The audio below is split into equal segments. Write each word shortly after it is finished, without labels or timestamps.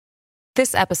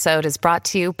This episode is brought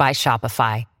to you by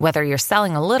Shopify. Whether you're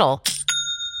selling a little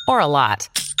or a lot,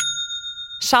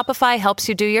 Shopify helps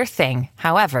you do your thing,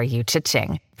 however you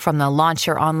cha-ching. From the launch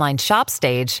your online shop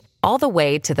stage, all the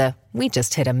way to the we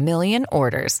just hit 1 million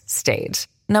orders stage.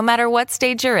 No matter what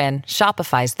stage you're in,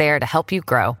 Shopify's there to help you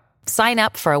grow. Sign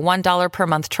up for a $1 per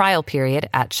month trial period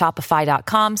at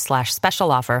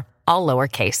shopify.com/special offer, all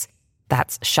lowercase.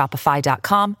 That's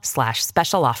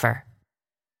shopify.com/special offer.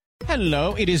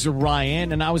 Hello, it is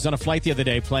Ryan, and I was on a flight the other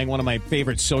day playing one of my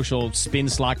favorite social spin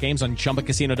slot games on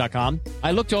ChumbaCasino.com.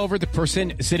 I looked over at the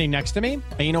person sitting next to me,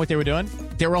 and you know what they were doing?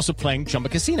 They were also playing Chumba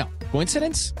Casino.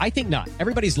 Coincidence? I think not.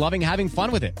 Everybody's loving having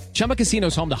fun with it. Chumba Casino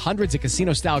is home to hundreds of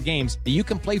casino-style games that you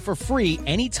can play for free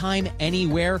anytime,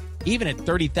 anywhere, even at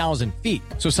 30,000 feet.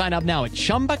 So sign up now at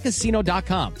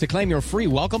ChumbaCasino.com to claim your free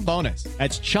welcome bonus.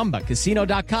 That's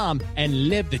ChumbaCasino.com and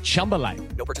live the Chumba life.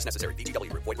 No purchase necessary.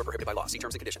 VGW. Void where prohibited by law. See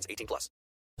terms and conditions. 18+.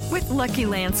 With Lucky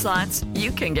Land Slots,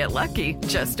 you can get lucky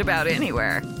just about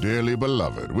anywhere. Dearly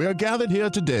beloved, we are gathered here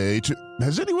today to...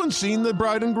 Has anyone seen the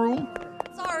bride and groom?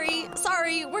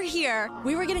 Sorry, we're here.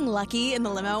 We were getting lucky in the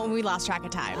limo and we lost track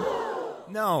of time.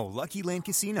 No, Lucky Land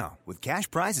Casino, with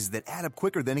cash prizes that add up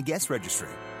quicker than a guest registry.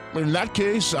 In that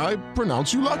case, I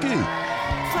pronounce you lucky.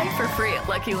 Play for free at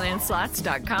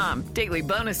LuckyLandSlots.com. Daily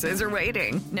bonuses are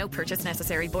waiting. No purchase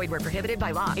necessary. Void where prohibited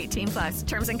by law. 18+.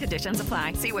 Terms and conditions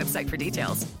apply. See website for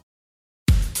details.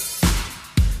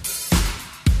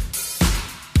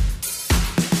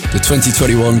 The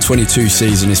 2021-22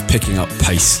 season is picking up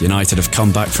pace. United have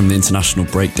come back from the international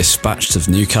break dispatched of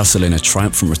Newcastle in a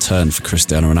triumphant return for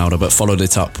Cristiano Ronaldo, but followed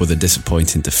it up with a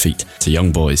disappointing defeat to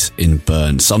Young Boys in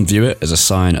Bern. Some view it as a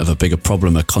sign of a bigger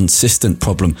problem, a consistent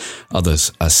problem,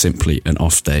 others as simply an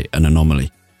off day, an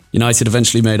anomaly. United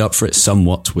eventually made up for it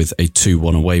somewhat with a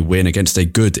 2-1 away win against a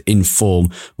good in-form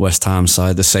West Ham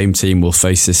side. The same team will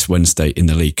face this Wednesday in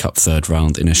the League Cup third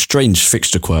round in a strange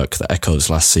fixture quirk that echoes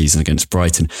last season against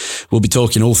Brighton. We'll be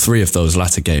talking all three of those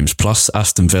latter games, plus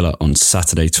Aston Villa on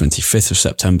Saturday 25th of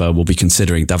September. We'll be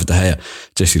considering David De Gea,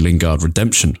 Jesse Lingard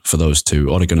redemption for those two,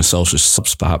 Ole Gunnar Solskjaer's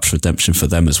subs perhaps redemption for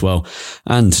them as well,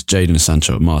 and Jadon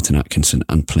Sancho, Martin Atkinson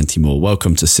and plenty more.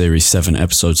 Welcome to Series 7,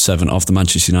 Episode 7 of the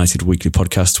Manchester United Weekly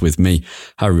Podcast with me,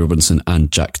 Harry Robinson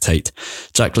and Jack Tate.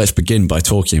 Jack, let's begin by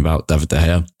talking about David De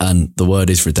Gea, and the word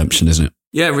is redemption, isn't it?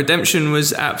 Yeah, redemption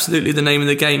was absolutely the name of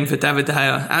the game for David De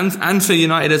Gea and for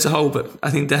United as a whole, but I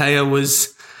think De Gea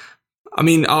was,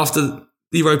 after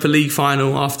the Europa League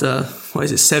final, after,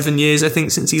 7 years, I think,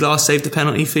 since he last saved a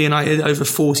penalty for United, over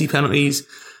 40 penalties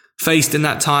faced in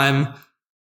that time.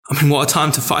 What a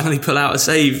time to finally pull out a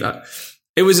save.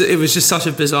 It was just such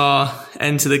a bizarre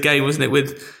end to the game, wasn't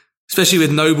it? Especially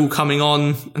with Noble coming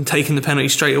on and taking the penalty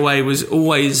straight away, was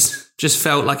always just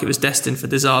felt like it was destined for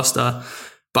disaster.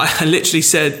 But I literally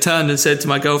turned and said to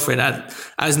my girlfriend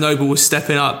as Noble was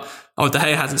stepping up, De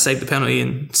Gea hasn't saved the penalty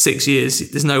in 6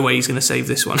 years. There's no way he's going to save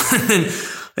this one. And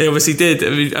he obviously did.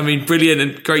 Brilliant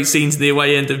and great scenes in the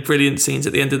away end and brilliant scenes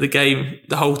at the end of the game.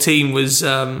 The whole team was,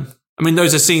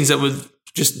 those are scenes that were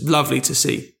just lovely to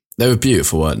see. They were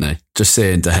beautiful, weren't they? Just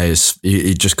seeing De Gea's,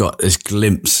 he just got this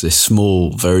glimpse, this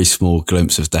small, very small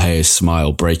glimpse of De Gea's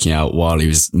smile breaking out while he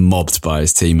was mobbed by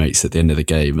his teammates at the end of the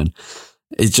game. And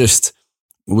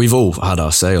we've all had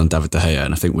our say on David De Gea,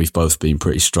 and I think we've both been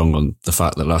pretty strong on the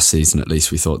fact that last season, at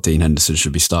least, we thought Dean Henderson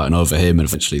should be starting over him, and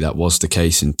eventually that was the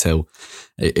case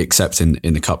except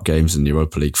in the cup games and the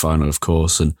Europa League final, of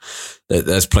course. And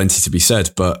there's plenty to be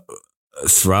said, but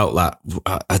throughout that,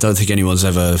 I don't think anyone's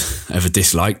ever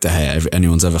disliked De Gea.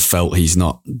 Anyone's ever felt he's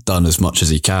not done as much as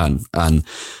he can. And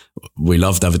we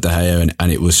love David De Gea,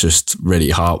 and it was just really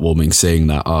heartwarming seeing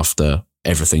that after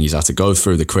everything he's had to go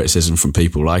through, the criticism from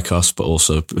people like us, but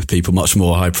also people much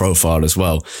more high profile as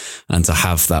well. And to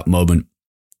have that moment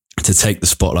to take the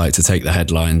spotlight, to take the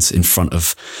headlines in front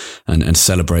of and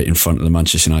celebrate in front of the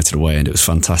Manchester United away. And it was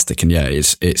fantastic. And yeah,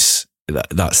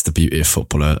 that's the beauty of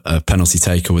football. A penalty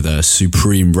taker with a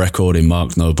supreme record in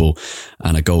Mark Noble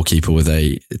and a goalkeeper with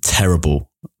a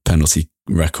terrible penalty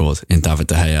record in David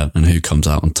De Gea, and who comes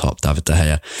out on top? David De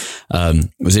Gea.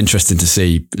 It was interesting to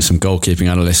see some goalkeeping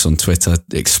analysts on Twitter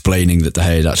explaining that De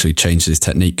Gea had actually changed his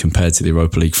technique compared to the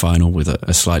Europa League final with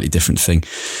a slightly different thing.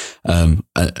 And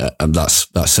that's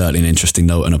certainly an interesting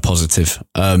note and a positive.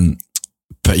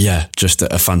 But yeah, just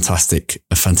a fantastic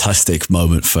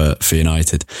moment for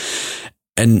United.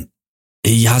 And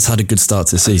he has had a good start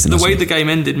to the season. The way the game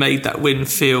ended made that win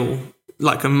feel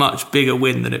like a much bigger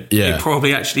win than it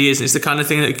probably actually is. It's the kind of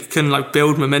thing that can like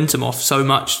build momentum off so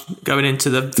much going into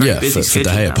the very busy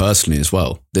schedule. For De Gea personally as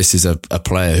well. This is a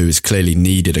player who has clearly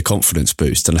needed a confidence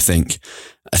boost, and I think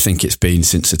it's been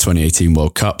since the 2018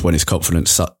 World Cup when his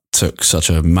confidence took such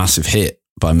a massive hit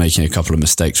by making a couple of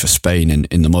mistakes for Spain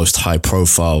in the most high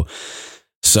profile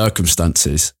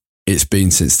circumstances. It's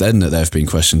been since then that there have been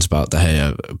questions about De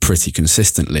Gea pretty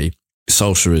consistently.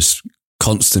 Solskjaer has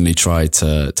constantly tried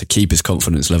to keep his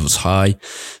confidence levels high,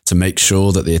 to make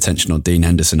sure that the attention on Dean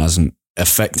Henderson hasn't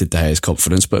affected De Gea's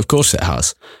confidence, but of course it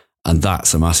has. And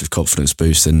that's a massive confidence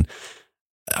boost. And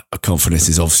confidence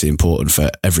is obviously important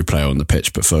for every player on the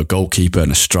pitch, but for a goalkeeper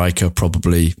and a striker,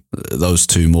 probably those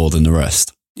two more than the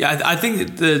rest. Yeah, I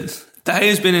think De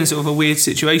Gea's been in sort of a weird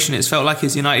situation. It's felt like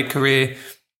his United career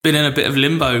been in a bit of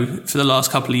limbo for the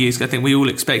last couple of years. I think we all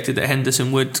expected that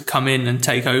Henderson would come in and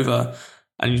take over.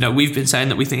 And, you know, we've been saying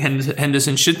that we think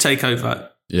Henderson should take over.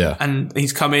 Yeah. And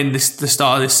he's come in the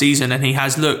start of this season and he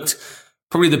has looked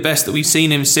probably the best that we've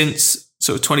seen him since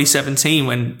sort of 2017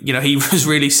 when, you know, he was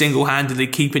really single-handedly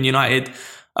keeping United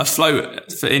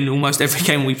afloat in almost every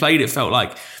game we played, it felt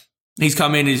like. He's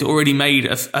come in, he's already made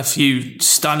a few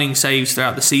stunning saves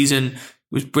throughout the season.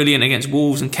 He was brilliant against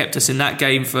Wolves and kept us in that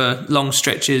game for long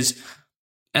stretches.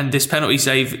 And this penalty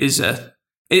save is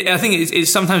I think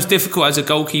it's sometimes difficult as a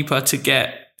goalkeeper to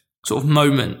get sort of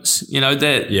moments. You know,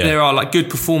 there are like good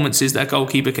performances that a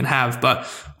goalkeeper can have, but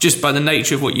just by the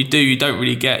nature of what you do, you don't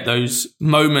really get those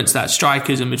moments that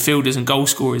strikers and midfielders and goal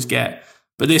scorers get.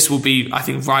 But this will be, I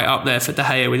think, right up there for De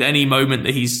Gea with any moment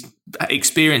that he's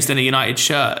experienced in a United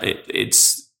shirt.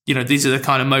 It's, you know, these are the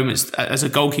kind of moments as a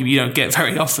goalkeeper you don't get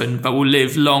very often, but will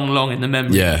live long in the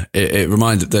memory. Yeah, it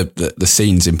reminded the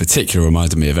scenes in particular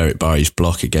reminded me of Eric Bailly's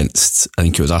block against, I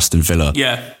think it was Aston Villa.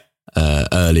 Yeah.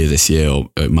 Earlier this year, or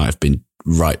it might have been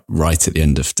right at the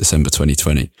end of December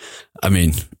 2020. I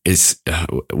mean,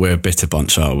 we're a bitter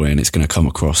bunch, aren't we? And it's going to come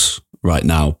across right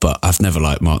now, but I've never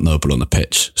liked Mark Noble on the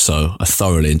pitch, so I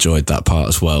thoroughly enjoyed that part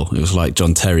as well. It was like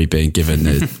John Terry being given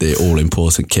the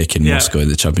all-important kick in Moscow in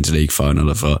the Champions League final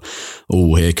of,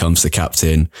 here comes the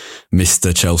captain,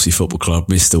 Mr. Chelsea Football Club,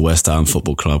 Mr. West Ham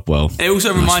Football Club. Well, it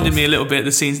also reminded me a little bit of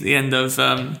the scenes at the end of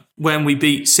when we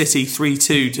beat City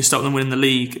 3-2 to stop them winning the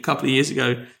league a couple of years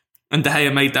ago. And De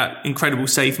Gea made that incredible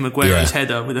save from Aguero's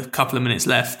header with a couple of minutes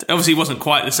left. Obviously, it wasn't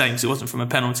quite the same because it wasn't from a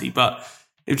penalty, but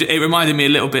it reminded me a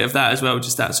little bit of that as well,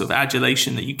 just that sort of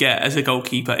adulation that you get as a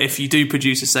goalkeeper if you do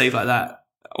produce a save like that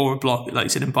or a block, like you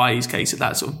said in Bailly's case, at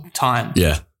that sort of time.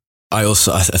 Yeah. I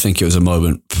think it was a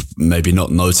moment, maybe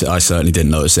not notice. I certainly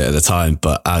didn't notice it at the time,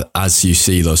 but as you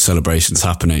see those celebrations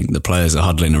happening, the players are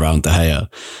huddling around De Gea,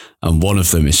 and one of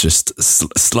them is just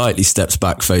slightly steps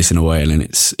back facing away, and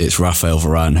it's Raphael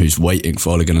Varane who's waiting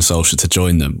for Ole Gunnar Solskjaer to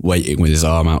join them, waiting with his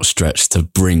arm outstretched to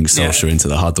bring Solskjaer into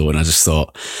the huddle. And I just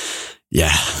thought,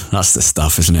 yeah, that's the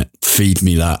stuff, isn't it? Feed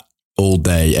me that all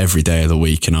day, every day of the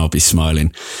week, and I'll be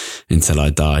smiling until I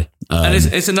die. And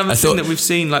it's another thing that we've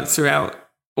seen like throughout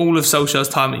all of Solskjaer's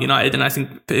time at United, and I think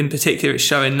in particular it's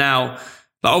showing now.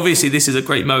 Like obviously this is a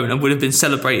great moment and would have been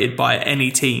celebrated by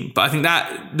any team, but I think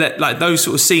that like those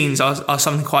sort of scenes are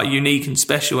something quite unique and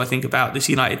special, I think, about this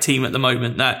United team at the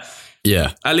moment. That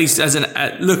at least as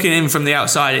looking in from the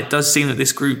outside, it does seem that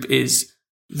this group is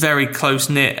very close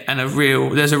knit and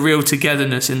there's a real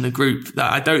togetherness in the group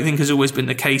that I don't think has always been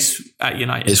the case at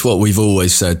United. It's what we've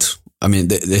always said. I mean,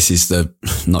 this is the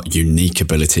not unique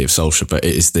ability of Solskjaer, but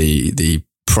it is the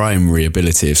primary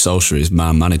ability of Solskjaer is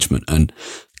man management and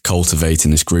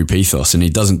cultivating this group ethos. And he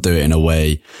doesn't do it in a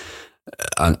way,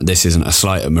 and this isn't a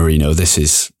slight at Mourinho, this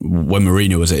is when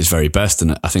Mourinho was at his very best.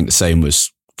 And I think the same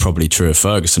was probably true of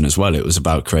Ferguson as well. It was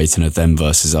about creating a them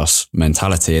versus us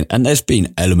mentality. And there's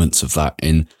been elements of that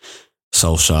in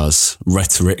Solskjaer's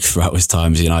rhetoric throughout his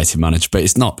time as a United manager, but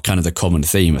it's not kind of the common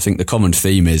theme. I think the common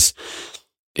theme is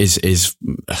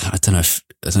I don't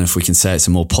know if we can say it's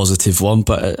a more positive one,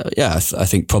 but I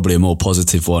think probably a more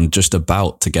positive one, just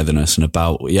about togetherness and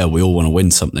about, we all want to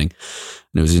win something.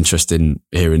 And it was interesting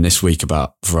hearing this week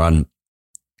about Varane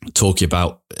talking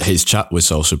about his chat with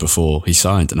Solskjaer before he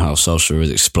signed and how Solskjaer was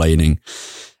explaining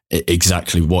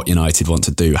exactly what United want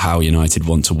to do, how United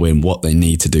want to win, what they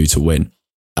need to do to win.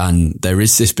 And there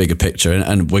is this bigger picture,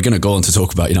 and we're going to go on to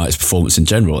talk about United's performance in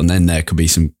general, and then there could be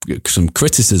some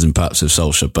criticism perhaps of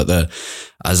Solskjaer, but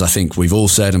as I think we've all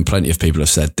said and plenty of people have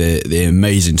said, the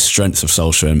amazing strength of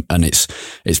Solskjaer, and it's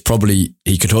probably,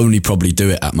 he could only probably do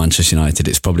it at Manchester United.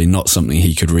 It's probably not something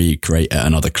he could recreate at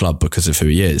another club because of who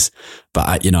he is, but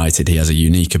at United he has a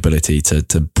unique ability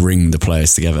to bring the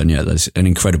players together, and there's an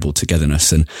incredible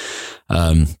togetherness. And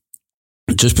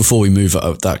just before we move,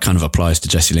 that kind of applies to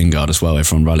Jesse Lingard as well,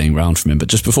 everyone rallying around from him. But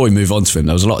just before we move on to him,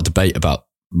 there was a lot of debate about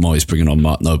Moyes bringing on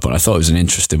Mark Noble. I thought it was an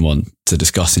interesting one to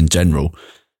discuss in general,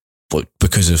 but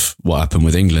because of what happened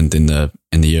with England in the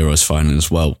Euros final as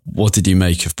well. What did you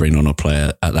make of bringing on a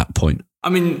player at that point? I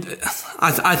mean,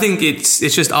 I think it's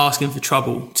just asking for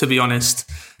trouble, to be honest.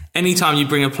 Anytime you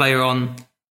bring a player on,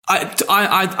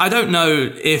 I don't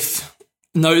know if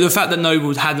the fact that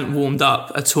Noble hadn't warmed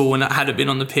up at all and hadn't been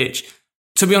on the pitch,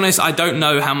 to be honest, I don't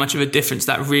know how much of a difference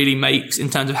that really makes in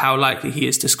terms of how likely he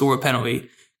is to score a penalty.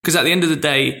 Because at the end of the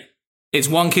day, it's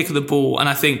one kick of the ball, and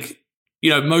I think,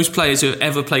 most players who have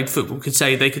ever played football could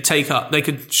say they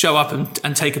could show up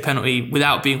and take a penalty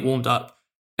without being warmed up.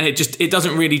 And it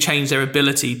doesn't really change their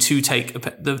ability to take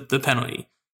the penalty.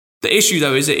 The issue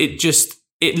though is that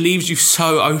it leaves you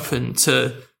so open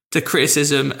to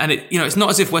criticism, and it's not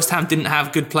as if West Ham didn't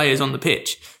have good players on the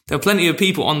pitch. There are plenty of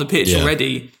people on the pitch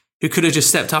already who could have just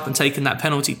stepped up and taken that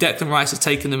penalty. Declan Rice has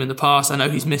taken them in the past. I know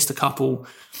he's missed a couple,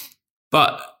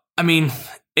 but I mean,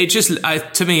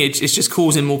 to me, it's just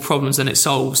causing more problems than it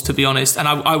solves, to be honest. And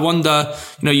I wonder,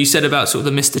 you said about sort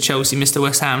of the Mr. Chelsea, Mr.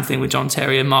 West Ham thing with John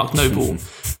Terry and Mark Noble.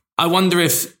 I wonder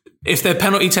if their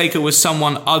penalty taker was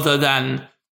someone other than,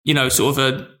 sort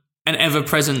of an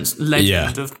ever-present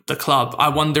legend of the club. I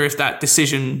wonder if that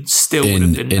decision still would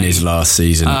have been made. In his last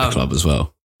season at the club as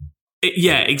well.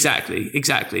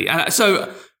 Exactly. And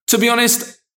so, to be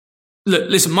honest,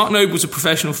 listen, Mark Noble's a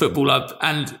professional footballer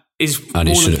and is more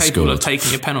than capable of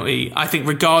taking a penalty, I think,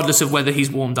 regardless of whether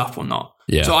he's warmed up or not.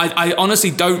 Yeah. So I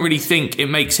honestly don't really think it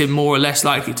makes him more or less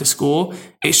likely to score.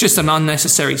 It's just an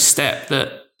unnecessary step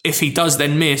that, if he does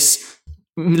then miss,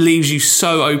 leaves you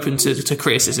so open to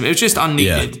criticism. It was just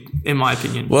unneeded, in my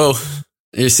opinion. Well,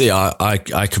 you see,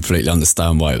 I completely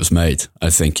understand why it was made. I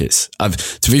think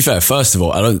to be fair, first of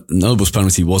all, Noble's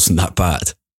penalty wasn't that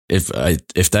bad. If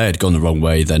they had gone the wrong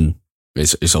way, then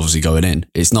it's obviously going in.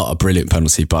 It's not a brilliant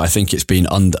penalty, but I think it's been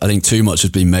I think too much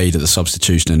has been made of the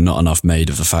substitution and not enough made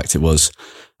of the fact it was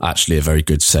actually a very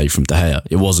good save from De Gea.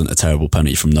 It wasn't a terrible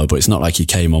penalty from Noble. It's not like he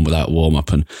came on without warm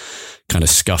up and kind of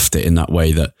scuffed it in that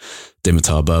way that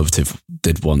Dimitar Berbatov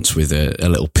did once with a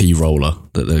little P roller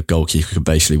that the goalkeeper could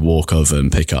basically walk over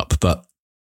and pick up. But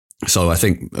so I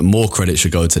think more credit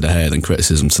should go to De Gea than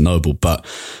criticism to Noble, but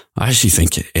I actually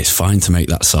think it's fine to make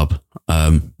that sub.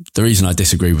 The reason I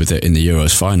disagree with it in the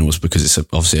Euros final was because it's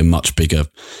obviously a much bigger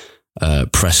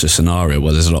pressure scenario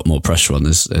where there's a lot more pressure on.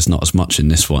 There's not as much in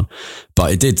this one.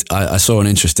 But I saw an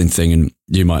interesting thing, and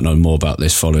you might know more about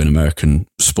this following American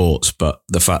sports, but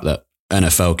the fact that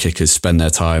NFL kickers spend their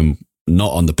time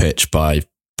not on the pitch by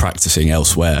practicing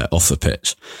elsewhere off the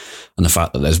pitch, and the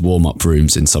fact that there's warm-up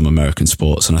rooms in some American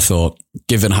sports. And I thought,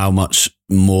 given how much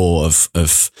more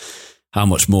how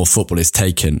much more football is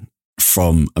taken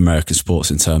from American sports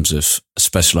in terms of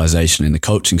specialization in the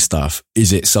coaching staff,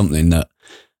 is it something that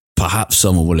perhaps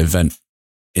someone will invent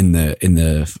in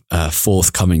the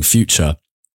forthcoming future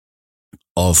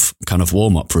of kind of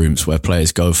warm-up rooms where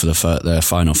players go for their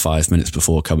final 5 minutes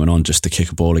before coming on just to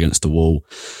kick a ball against the wall,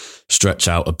 stretch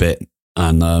out a bit,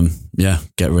 and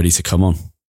get ready to come on.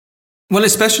 Well,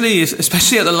 especially at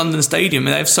the London Stadium,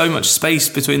 they have so much space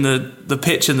between the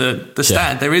pitch and the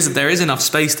stand. There is enough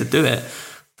space to do it.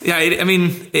 Yeah,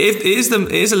 it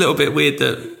is a little bit weird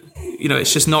that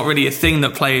it's just not really a thing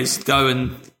that players go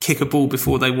and kick a ball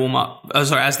before they warm up.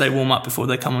 As they warm up before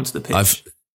they come onto the pitch.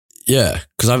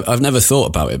 Because I've never thought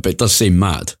about it, but it does seem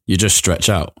mad. You just stretch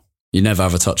out. You never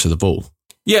have a touch of the ball.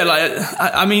 Yeah,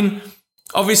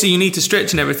 obviously you need to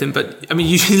stretch and everything, but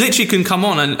you literally can come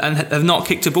on and have not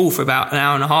kicked a ball for about an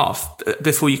hour and a half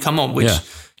before you come on, which,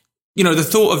 the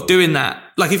thought of doing that,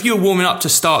 like if you were warming up to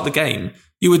start the game,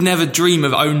 you would never dream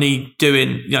of only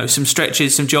doing, some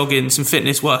stretches, some jogging, some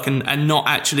fitness work and not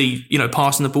actually,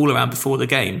 passing the ball around before the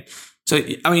game. So,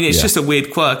 it's just a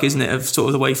weird quirk, isn't it, of sort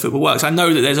of the way football works. I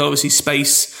know that there's obviously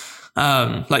space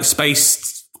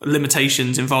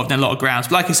limitations involved in a lot of grounds.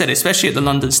 But like I said, especially at the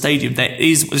London Stadium,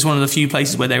 it's one of the few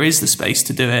places where there is the space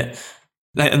to do it.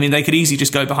 They could easily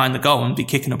just go behind the goal and be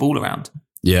kicking a ball around.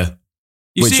 Yeah.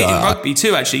 You see it in rugby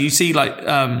too, actually. You see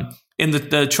in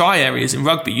the try areas in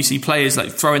rugby, you see players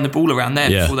throwing the ball around there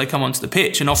before they come onto the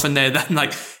pitch, and often they're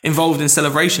then involved in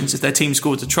celebrations if their team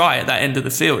scored a try at that end of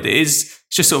the field. It's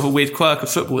just sort of a weird quirk of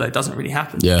football that doesn't really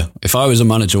happen. Yeah, if I was a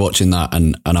manager watching that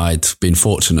and I'd been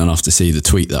fortunate enough to see the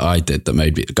tweet that I did that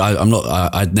made me,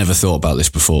 I'd never thought about this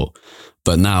before,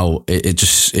 but now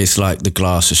it's like the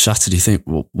glass is shattered. You think,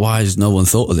 well, why has no one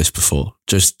thought of this before?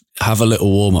 Just have a little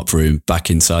warm up room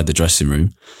back inside the dressing room.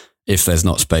 if there's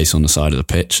not space on the side of the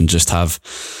pitch, and just have,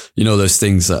 those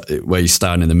things where you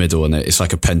stand in the middle and it's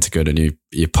like a pentagon and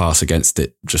you pass against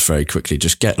it just very quickly.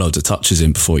 Just get loads of touches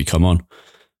in before you come on.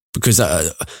 Because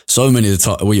so many of the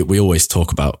top, we always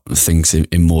talk about things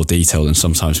in more detail than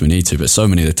sometimes we need to, but so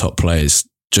many of the top players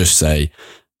just say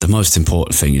the most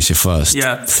important thing is your first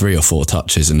 3 or 4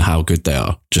 touches and how good they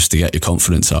are, just to get your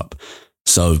confidence up.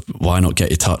 So why not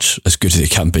get your touch as good as it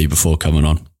can be before coming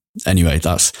on? Anyway,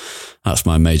 that's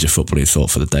my major footballing thought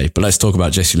for the day. But let's talk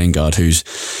about Jesse Lingard, whose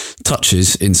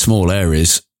touches in small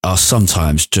areas are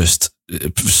sometimes just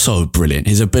so brilliant.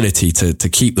 His ability to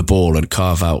keep the ball and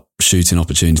carve out shooting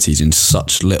opportunities in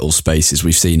such little spaces.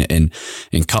 We've seen it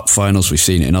in cup finals. We've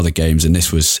seen it in other games. And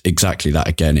this was exactly that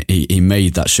again. He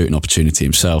made that shooting opportunity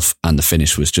himself, and the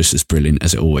finish was just as brilliant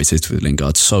as it always is with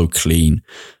Lingard. So clean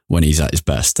when he's at his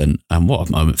best. And what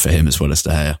a moment for him as well as De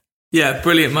Gea. Yeah,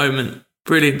 brilliant moment.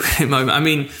 Brilliant moment. I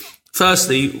mean,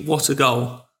 firstly, what a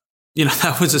goal.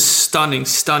 That was a stunning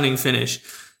finish.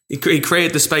 He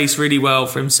created the space really well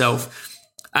for himself.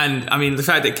 And I mean, the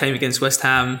fact that it came against West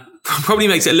Ham probably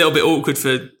makes it a little bit awkward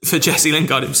for Jesse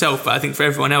Lingard himself, but I think for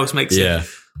everyone else makes it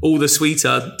all the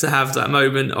sweeter to have that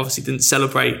moment. Obviously didn't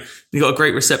celebrate. He got a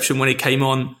great reception when he came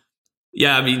on.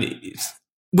 Yeah, I mean,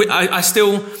 I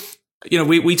still,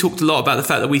 we talked a lot about the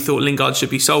fact that we thought Lingard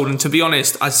should be sold. And to be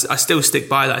honest, I still stick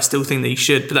by that. I still think that he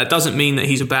should, but that doesn't mean that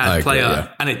he's a bad player. Yeah.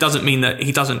 And it doesn't mean that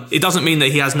it doesn't mean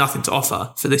that he has nothing to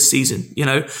offer for this season,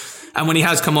 And when he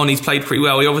has come on, he's played pretty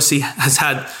well. He obviously has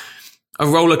had a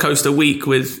roller coaster week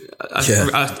with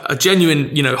a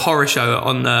genuine, horror show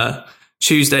on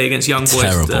Tuesday against Young Boys.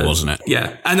 Terrible, wasn't it?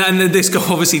 Yeah. And then this goal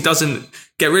obviously doesn't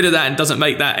get rid of that and doesn't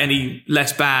make that any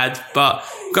less bad, but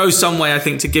goes some way, I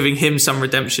think, to giving him some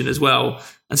redemption as well.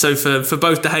 And so for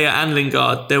both De Gea and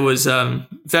Lingard, there was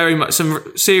very much some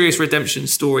serious redemption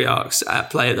story arcs at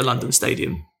play at the London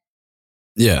Stadium.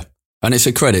 Yeah. And it's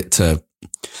a credit to,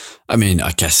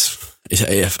 I guess,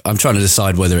 I'm trying to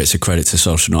decide whether it's a credit to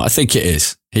Solskjaer or not. I think it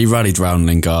is. He rallied round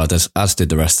Lingard, as did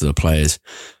the rest of the players,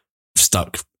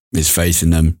 stuck his faith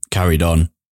in them, carried on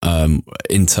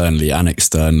internally and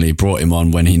externally, brought him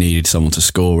on when he needed someone to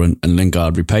score, and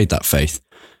Lingard repaid that faith.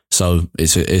 So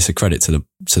it's a credit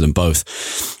to them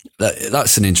both.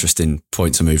 That's an interesting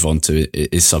point to move on to,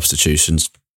 is substitutions.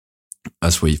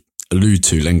 As we allude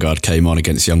to, Lingard came on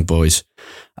against Young Boys,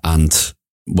 and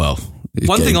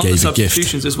one thing on the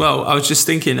substitutions as well, I was just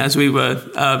thinking as we were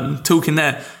talking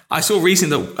there, I saw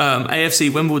recently that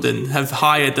AFC Wimbledon have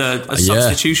hired a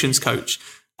substitutions coach,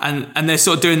 and they're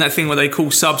sort of doing that thing where they call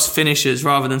subs finishers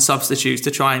rather than substitutes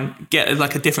to try and get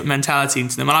like a different mentality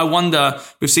into them. And I wonder,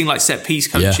 we've seen like set piece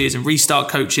coaches and restart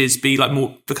coaches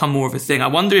become more of a thing. I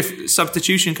wonder if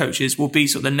substitution coaches will be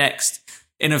sort of the next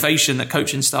innovation that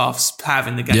coaching staffs have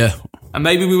in the game. Yeah. And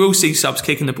maybe we will see subs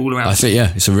kicking the ball around. I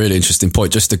think, it's a really interesting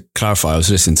point. Just to clarify, I was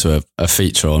listening to a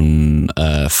feature on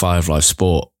 5 Live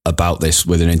Sport about this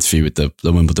with an interview with the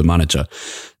Wimbledon manager.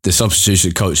 The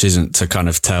substitution coach isn't to kind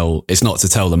of it's not to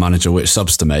tell the manager which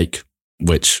subs to make,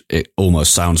 which it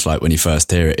almost sounds like when you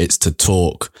first hear it. It's to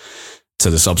talk to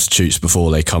the substitutes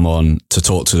before they come on, to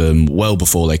talk to them well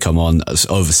before they come on,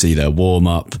 oversee their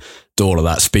warm-up, do all of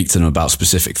that, speak to them about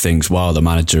specific things while the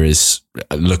manager is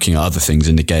looking at other things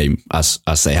in the game as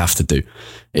they have to do.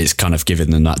 It's kind of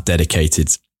giving them that dedicated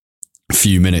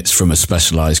few minutes from a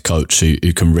specialised coach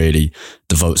who can really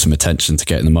devote some attention to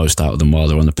getting the most out of them while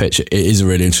they're on the pitch. It is a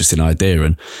really interesting idea.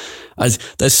 And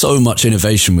there's so much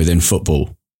innovation within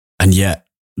football, and yet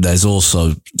there's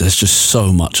just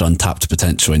so much untapped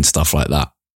potential in stuff like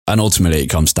that. And ultimately it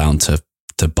comes down to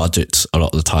budgets a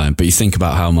lot of the time. But you think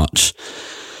about how much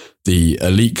the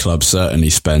elite clubs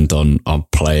certainly spend on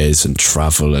players and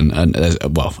travel and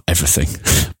everything.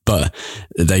 But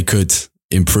they could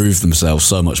improve themselves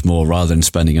so much more rather than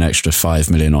spending an extra 5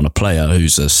 million on a player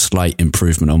who's a slight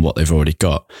improvement on what they've already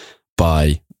got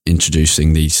by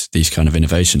introducing these kind of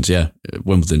innovations. Yeah,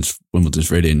 Wimbledon's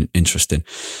really interesting.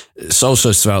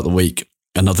 Solskjaer's throughout the week,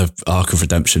 another arc of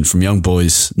redemption from Young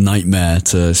Boys' nightmare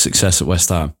to success at West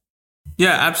Ham.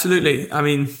 Yeah, absolutely. I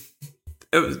mean,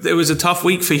 it was a tough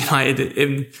week for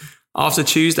United. After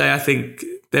Tuesday, I think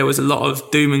there was a lot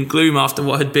of doom and gloom after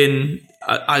what had been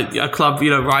a club,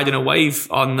 riding a wave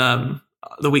on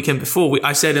the weekend before.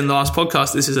 I said in the last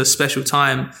podcast, this is a special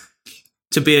time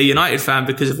to be a United fan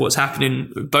because of what's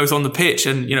happening both on the pitch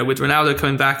and, with Ronaldo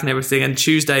coming back and everything. And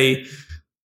Tuesday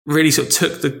really sort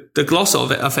of took the gloss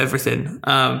off everything.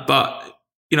 But,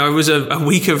 it was a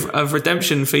week of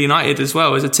redemption for United as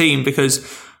well as a team, because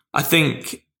I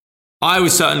think I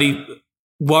was certainly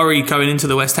worried going into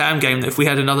the West Ham game that if we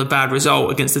had another bad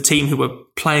result against a team who were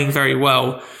playing very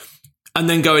well, And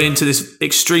then going into this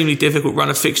extremely difficult run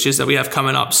of fixtures that we have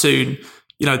coming up soon,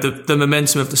 you know, the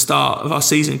momentum of the start of our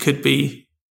season could be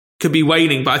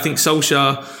waning. But I think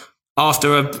Solskjaer,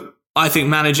 after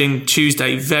managing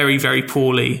Tuesday very, very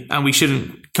poorly, and we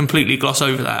shouldn't completely gloss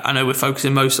over that. I know we're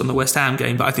focusing most on the West Ham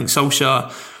game, but I think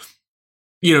Solskjaer,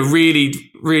 you know, really,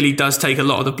 really does take a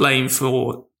lot of the blame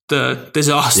for the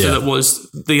disaster that was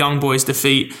the Young Boys'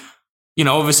 defeat. You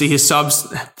know, obviously his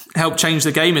subs helped change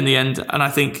the game in the end, and I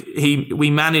think we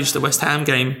managed the West Ham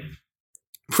game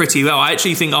pretty well. I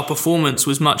actually think our performance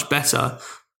was much better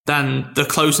than the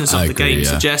closeness of the game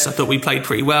suggests. I thought we played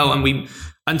pretty well, and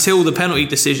until the penalty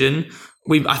decision,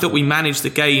 I thought we managed the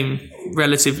game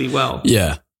relatively well.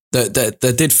 Yeah, there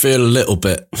did feel a little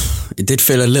bit. It did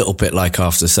feel a little bit like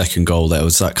after the second goal, there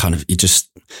was that kind of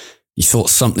you thought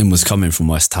something was coming from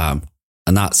West Ham,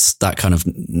 and that kind of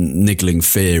niggling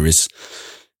fear is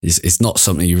not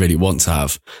something you really want to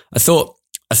have. I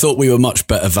thought we were much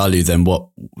better value than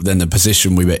the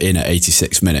position we were in at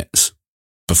 86 minutes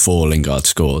before Lingard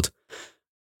scored.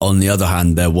 On the other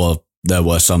hand, there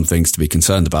were some things to be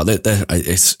concerned about.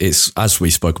 It's as we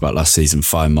spoke about last season,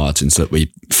 fine margins. That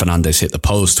Fernandes hit the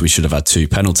post. We should have had 2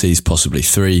 penalties, possibly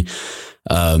 3.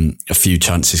 A few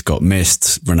chances got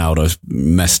missed. Ronaldo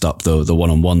messed up the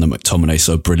one-on-one that McTominay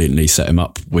so brilliantly set him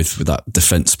up with that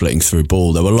defence splitting through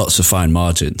ball. There were lots of fine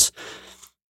margins.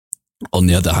 On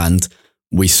the other hand,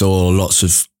 we saw lots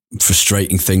of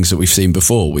frustrating things that we've seen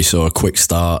before. We saw a quick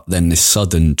start, then this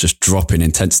sudden just drop in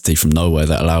intensity from nowhere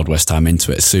that allowed West Ham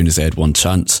into it as soon as they had one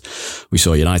chance. We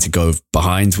saw United go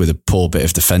behind with a poor bit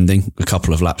of defending, a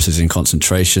couple of lapses in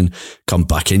concentration, come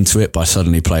back into it by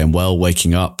suddenly playing well,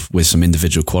 waking up with some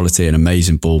individual quality, an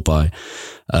amazing ball by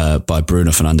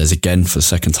Bruno Fernandes again for the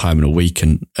second time in a week,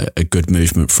 and a good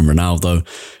movement from Ronaldo.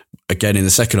 Again, in the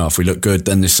second half, we looked good,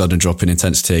 then this sudden drop in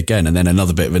intensity again, and then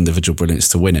another bit of individual brilliance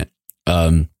to win it.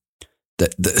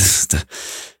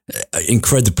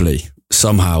 Incredibly,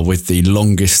 somehow, with the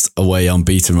longest away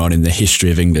unbeaten run in the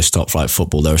history of English top flight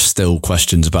football, there are still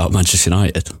questions about Manchester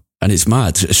United. And it's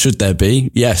mad. Should there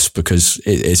be? Yes, because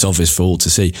it's obvious for all to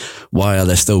see. Why are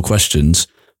there still questions?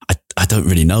 I don't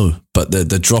really know. But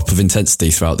the drop of intensity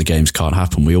throughout the games can't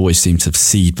happen. We always seem to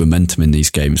seed momentum in these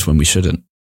games when we shouldn't.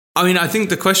 I mean, I think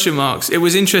the question marks, it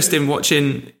was interesting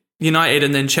watching United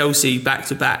and then Chelsea back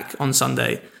to back on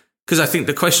Sunday, because I think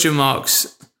the question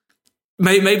marks,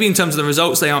 maybe in terms of the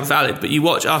results, they aren't valid, but you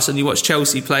watch us and you watch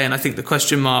Chelsea play, and I think the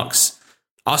question marks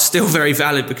are still very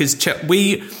valid, because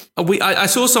I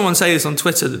saw someone say this on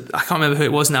Twitter, I can't remember who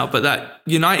it was now, but that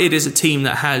United is a team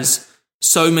that has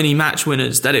so many match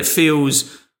winners that it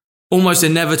feels almost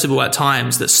inevitable at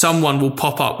times that someone will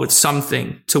pop up with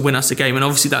something to win us a game. And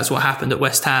obviously that's what happened at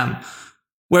West Ham.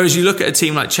 Whereas you look at a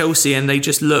team like Chelsea and they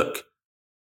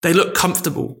look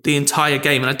comfortable the entire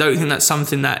game. And I don't think that's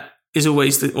something that is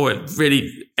always or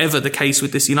really ever the case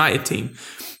with this United team.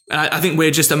 And I think we're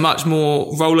just a much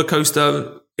more roller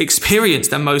coaster experience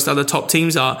than most other top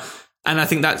teams are. And I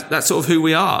think that's sort of who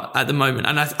we are at the moment.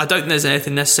 And I don't think there's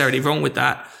anything necessarily wrong with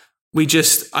that.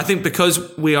 I think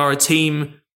because we are a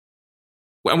team,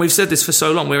 and we've said this for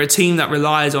so long, we're a team that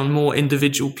relies on more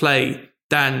individual play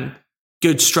than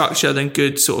good structure, than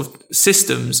good sort of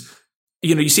systems.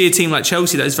 You know, you see a team like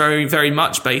Chelsea that is very, very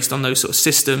much based on those sort of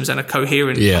systems and a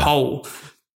coherent whole.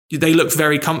 They look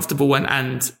very comfortable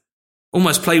and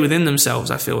almost play within themselves,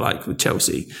 I feel like, with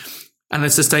Chelsea. And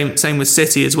it's the same with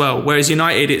City as well. Whereas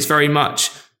United, it's very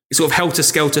much sort of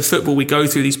helter-skelter football. We go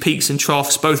through these peaks and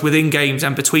troughs, both within games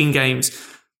and between games.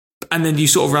 And then you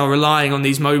sort of are relying on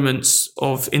these moments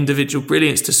of individual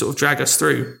brilliance to sort of drag us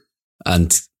through.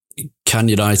 And can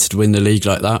United win the league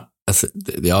like that?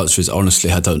 The answer is,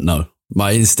 honestly, I don't know.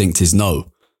 My instinct is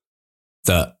no.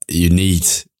 That you need,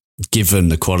 given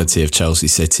the quality of Chelsea,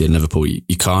 City and Liverpool,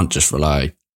 you can't just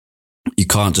rely. You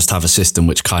can't just have a system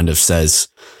which kind of says,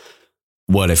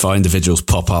 well, if our individuals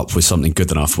pop up with something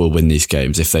good enough, we'll win these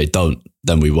games. If they don't,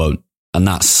 then we won't. And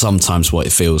that's sometimes what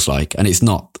it feels like. And it's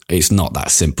not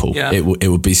that simple. Yeah. It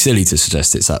would be silly to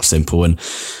suggest it's that simple. And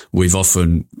we've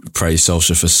often praised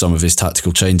Solskjaer for some of his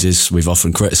tactical changes. We've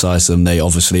often criticised them. They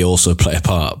obviously also play a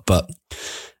part, but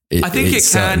I think it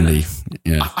can.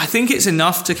 Yeah. I think it's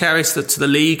enough to carry us to the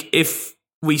league if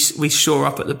we shore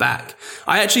up at the back.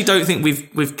 I actually don't think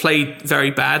we've played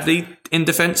very badly in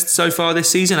defence so far this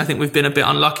season. I think we've been a bit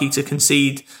unlucky to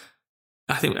concede.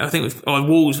 I think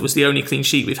Wolves was the only clean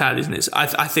sheet we've had, isn't it?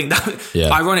 I think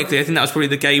that, ironically, I think that was probably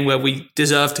the game where we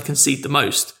deserved to concede the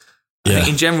most. I think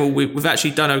in general, we've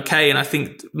actually done okay. And I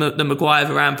think the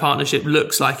Maguire-Varane partnership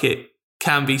looks like it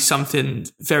can be something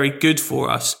very good for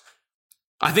us.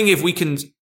 I think if we can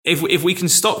if we can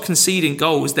stop conceding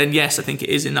goals, then yes, I think it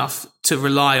is enough to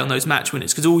rely on those match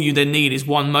winners, because all you then need is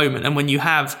one moment. And when you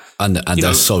have... And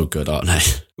they're so good, aren't they?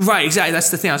 Right, exactly.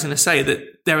 That's the thing I was going to say,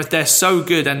 that they're so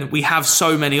good and we have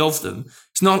so many of them.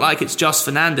 It's not like it's just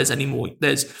Fernandes anymore.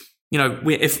 There's,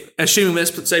 assuming,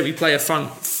 let's say we play a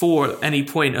front four at any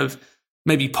point of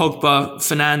maybe Pogba,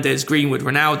 Fernandes, Greenwood,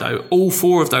 Ronaldo, all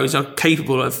four of those are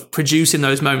capable of producing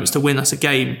those moments to win us a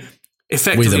game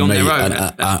effectively on their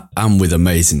own. And with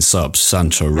amazing subs,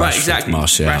 Sancho, Rashford, right, exactly.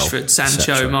 Martial. Rashford,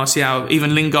 Sancho, Martial,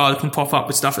 even Lingard can pop up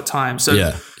with stuff at times. So,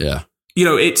 yeah.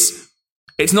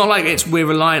 It's not like we're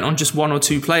reliant on just one or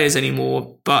two players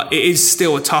anymore, but it is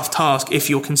still a tough task if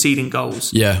you're conceding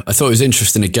goals. Yeah, I thought it was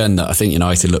interesting again that I think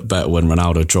United looked better when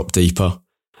Ronaldo dropped deeper.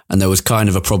 And there was kind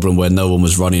of a problem where no one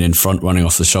was running in front, running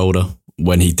off the shoulder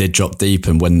when he did drop deep.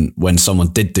 And when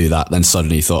someone did do that, then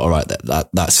suddenly you thought, all right,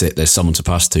 that's it. There's someone to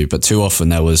pass to. But too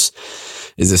often is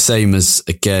the same as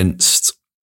against,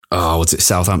 was it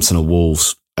Southampton or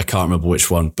Wolves? I can't remember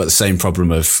which one, but the same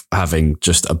problem of having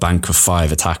just a bank of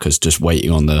 5 attackers just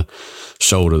waiting on the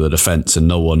shoulder of the defence and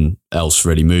no one else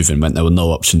really moving meant there were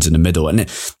no options in the middle. And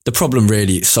the problem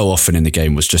really so often in the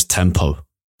game was just tempo,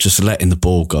 just letting the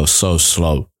ball go so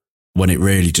slow when it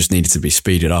really just needed to be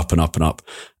speeded up and up and up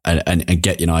and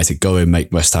get United going,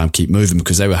 make West Ham keep moving,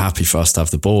 because they were happy for us to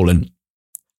have the ball. And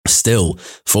still,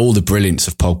 for all the brilliance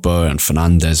of Pogba and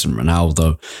Fernandes and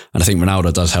Ronaldo, and I think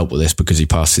Ronaldo does help with this because he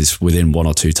passes within 1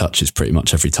 or 2 touches pretty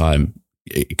much every time,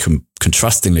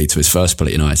 contrastingly to his first spell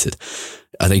at United,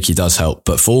 I think he does help.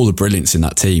 But for all the brilliance in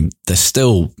that team, there's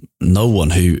still no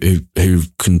one who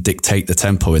can dictate the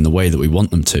tempo in the way that we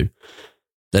want them to.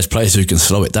 There's players who can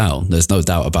slow it down. There's no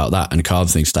doubt about that and calm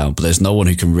things down. But there's no one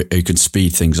who can speed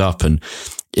things up. And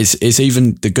it's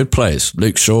even the good players.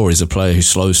 Luke Shaw is a player who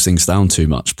slows things down too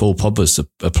much. Paul Pogba's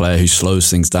a player who slows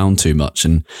things down too much.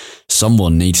 And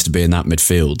someone needs to be in that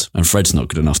midfield. And Fred's not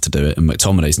good enough to do it. And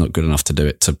McTominay's not good enough to do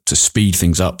it, to speed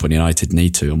things up when United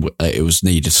need to. And it was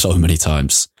needed so many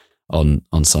times on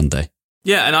Sunday.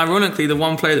 Yeah, and ironically, the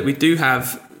one player that we do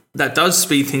have that does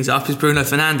speed things up is Bruno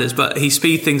Fernandes, but he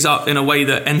speeds things up in a way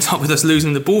that ends up with us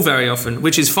losing the ball very often,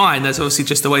 which is fine. That's obviously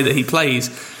just the way that he plays.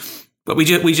 But we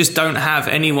just don't have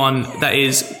anyone that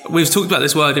is... We've talked about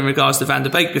this word in regards to Van der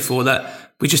Beek before,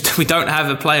 that we don't have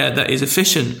a player that is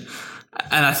efficient.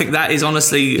 And I think that is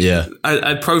honestly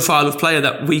a profile of player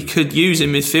that we could use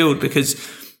in midfield, because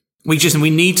we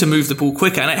need to move the ball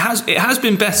quicker. And it has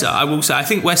been better, I will say. I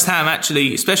think West Ham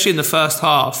actually, especially in the first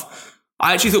half,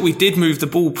 I actually thought we did move the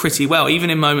ball pretty well, even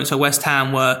in moments where West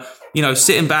Ham were,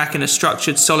 sitting back in a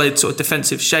structured, solid sort of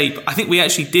defensive shape. I think we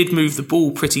actually did move the ball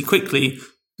pretty quickly.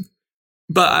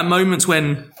 But at moments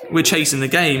when we're chasing the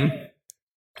game,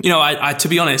 I to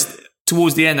be honest,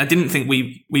 towards the end, I didn't think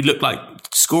we looked like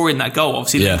scoring that goal.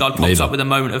 Obviously, Lingard pops up with a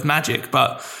moment of magic,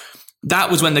 but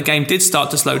that was when the game did start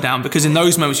to slow down, because in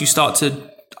those moments you start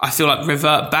to, I feel like,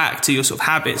 revert back to your sort of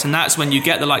habits. And that's when you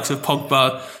get the likes of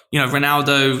Pogba,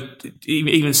 Ronaldo,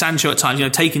 even Sancho at times,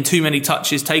 taking too many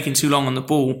touches, taking too long on the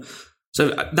ball. So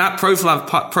that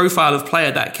profile of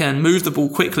player that can move the ball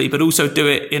quickly, but also do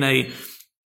it in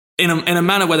a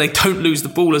manner where they don't lose the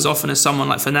ball as often as someone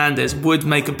like Fernandes, would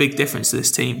make a big difference to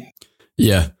this team.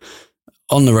 Yeah.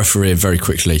 On the referee, very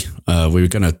quickly, we were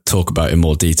going to talk about it in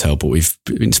more detail, but we've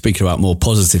been speaking about more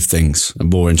positive things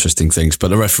and more interesting things. But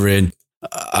the refereeing,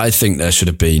 I think there should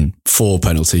have been 4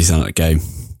 penalties in that game.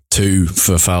 2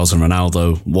 for fouls on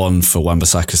Ronaldo, 1 for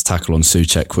Wan-Bissaka's tackle on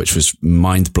Souček, which was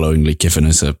mind-blowingly given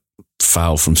as a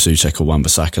foul from Souček or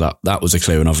Wan-Bissaka. That was a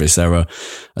clear and obvious error.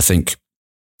 I think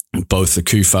both the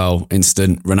Kufal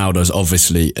incident, Ronaldo's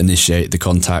obviously initiated the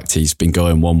contact. He's been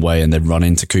going one way and then run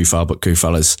into Kufal, but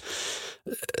Kufal has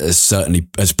certainly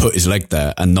put his leg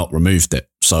there and not removed it.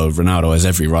 So Ronaldo has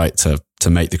every right to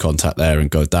make the contact there and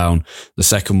go down. The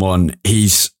second one,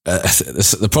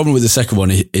 the problem with the second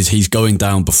one is he's going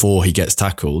down before he gets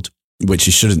tackled, which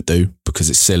he shouldn't do because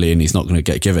it's silly and he's not going to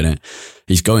get given it.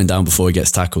 He's going down before he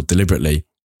gets tackled deliberately,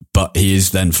 but he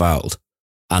is then fouled.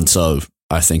 And so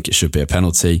I think it should be a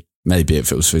penalty. Maybe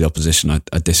if it was for the opposition,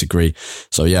 I disagree.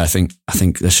 So yeah, I think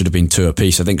there should have been 2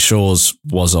 apiece. I think Shaw's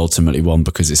was ultimately 1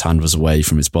 because his hand was away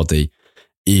from his body,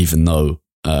 even though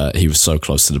he was so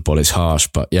close to the ball. It's harsh,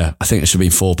 but yeah, I think there should have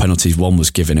been 4 penalties. 1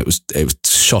 was given. It was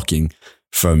shocking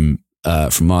from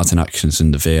Martin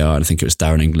Atkinson, the VAR, and I think it was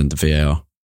Darren England, the VAR.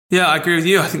 Yeah, I agree with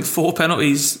you. I think 4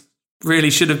 penalties really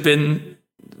should have been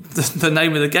the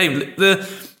name of the game.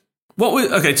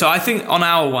 So I think on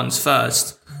our ones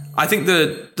first, I think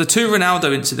the 2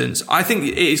 Ronaldo incidents, I think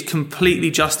it is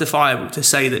completely justifiable to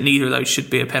say that neither of those should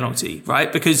be a penalty,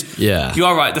 right? Because you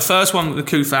are right. The first one with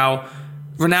the Kufal,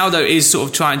 Ronaldo is sort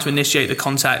of trying to initiate the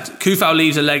contact. Kufal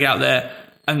leaves a leg out there,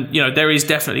 and there is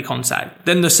definitely contact.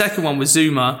 Then the second one with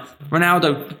Zuma,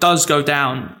 Ronaldo does go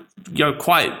down,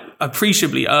 quite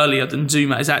appreciably earlier than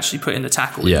Zuma is actually putting the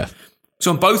tackle in.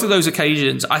 So on both of those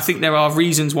occasions, I think there are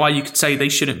reasons why you could say they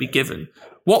shouldn't be given.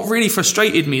 What really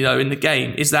frustrated me though in the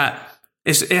game is that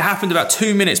it happened about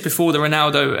 2 minutes before the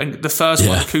Ronaldo and the first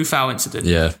one, the Kufal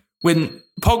incident. When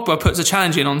Pogba puts a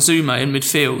challenge in on Zuma in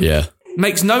midfield,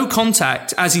 makes no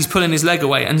contact as he's pulling his leg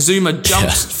away, and Zuma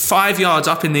jumps 5 yards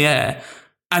up in the air,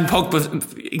 and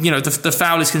Pogba, the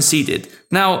foul is conceded.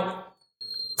 Now,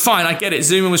 fine, I get it.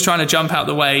 Zuma was trying to jump out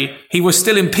the way. He was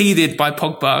still impeded by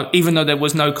Pogba, even though there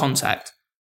was no contact.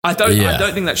 I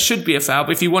don't think that should be a foul,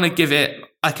 but if you want to give it,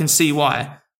 I can see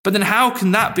why. But then how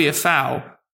can that be a foul?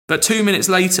 But 2 minutes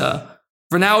later,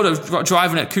 Ronaldo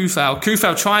driving at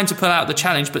Kufal trying to pull out the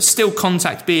challenge, but still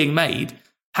contact being made.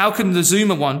 How can the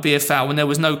Zuma one be a foul when there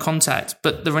was no contact,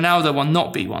 but the Ronaldo one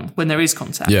not be one when there is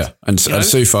contact? Yeah, and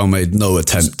Kufal made no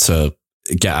attempt to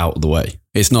get out of the way.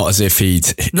 It's not as if he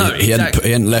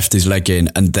hadn't left his leg in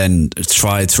and then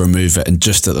tried to remove it and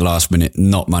just at the last minute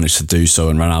not managed to do so,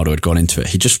 and Ronaldo had gone into it.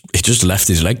 He just left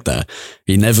his leg there.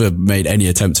 He never made any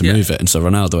attempt to move it, and so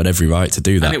Ronaldo had every right to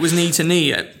do that. And it was knee to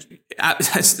knee.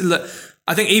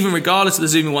 I think even regardless of the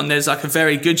Zuma one, there's like a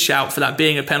very good shout for that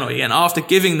being a penalty. And after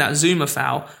giving that Zuma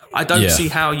foul, I don't see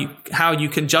how you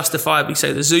can justifiably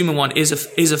say the Zuma one is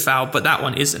a foul, but that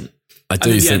one isn't. I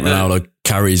do think Ronaldo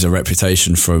carries a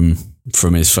reputation from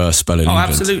his first spell in England.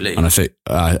 Absolutely. And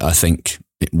I think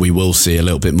we will see a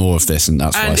little bit more of this, and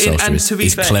that's why Solskjaer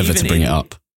is clever to bring it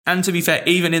up. And to be fair,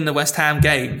 even in the West Ham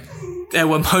game, there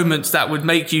were moments that would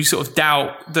make you sort of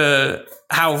doubt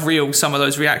how real some of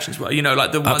those reactions were.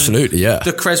 Like the one,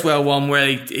 the Creswell one where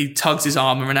he tugs his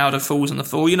arm and Ronaldo falls on the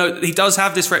floor. He does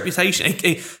have this reputation.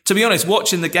 To be honest,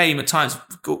 watching the game at times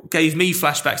gave me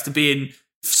flashbacks to being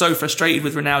so frustrated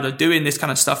with Ronaldo doing this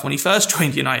kind of stuff when he first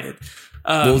joined United.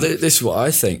 This is what I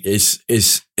think is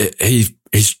he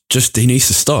needs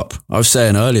to stop. I was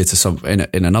saying earlier to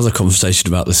in another conversation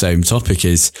about the same topic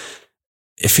is,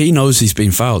 if he knows he's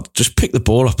been fouled, just pick the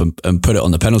ball up and put it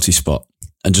on the penalty spot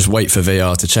and just wait for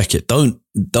VAR to check it.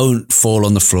 Don't fall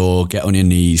on the floor, get on your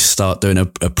knees, start doing a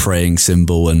praying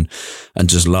symbol and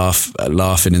just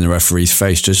laughing in the referee's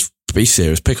face. Just be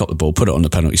serious, pick up the ball, put it on the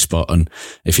penalty spot, and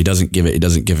if he doesn't give it, he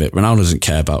doesn't give it. Ronaldo doesn't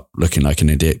care about looking like an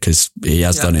idiot because he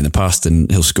has done it in the past, and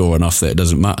he'll score enough that it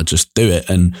doesn't matter. Just do it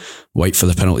and wait for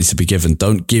the penalty to be given.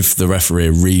 Don't give the referee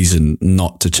a reason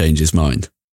not to change his mind.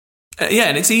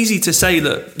 And it's easy to say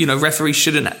that, referees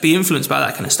shouldn't be influenced by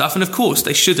that kind of stuff. And of course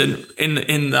they shouldn't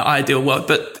in the ideal world,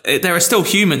 but there are still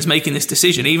humans making this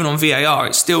decision. Even on VAR,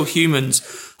 it's still humans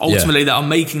ultimately that are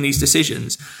making these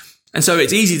decisions. And so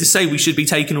it's easy to say we should be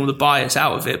taking all the bias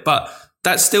out of it, but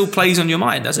that still plays on your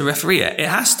mind as a referee. It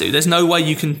has to. There's no way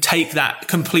you can take that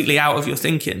completely out of your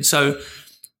thinking. So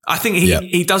I think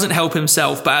he doesn't help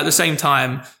himself, but at the same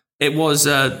time, it was,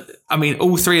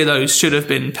 all three of those should have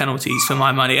been penalties for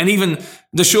my money. And even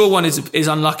the Shaw one is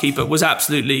unlucky, but was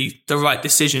absolutely the right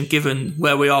decision given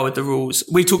where we are with the rules.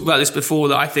 We talked about this before,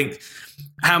 that I think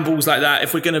handballs like that,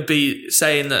 if we're going to be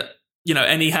saying that,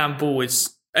 any handball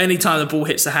is, any time the ball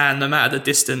hits the hand, no matter the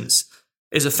distance,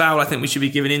 is a foul, I think we should be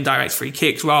giving indirect free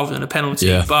kicks rather than a penalty.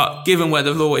 Yeah. But given where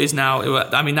the law is now,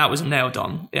 that was nailed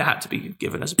on. It had to be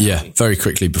given as a penalty. Yeah, very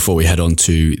quickly before we head on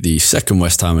to the second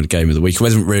West Ham game of the week. We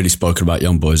haven't really spoken about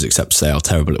Young Boys except to say how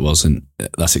terrible it was, and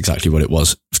that's exactly what it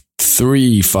was.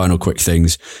 3 final quick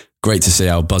things. Great to see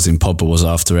how buzzing Pogba was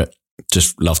after it.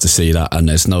 Just love to see that, and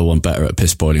there's no one better at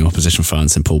piss boiling opposition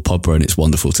fans than Paul Pogba, and it's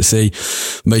wonderful to see.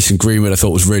 Mason Greenwood, I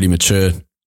thought, was really mature.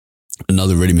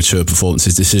 Another really mature performance.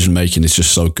 His decision making is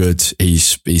just so good.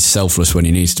 He's selfless when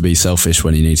he needs to be, selfish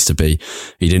when he needs to be.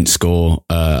 He didn't score.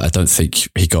 I don't think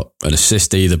he got an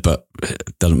assist either, but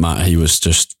it doesn't matter.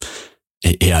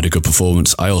 He had a good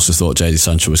performance. I also thought Jadon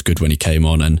Sancho was good when he came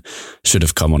on and should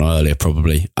have come on earlier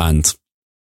probably. And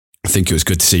I think it was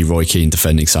good to see Roy Keane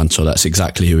defending Sancho. That's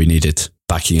exactly who he needed.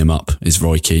 Backing him up is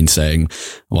Roy Keane saying,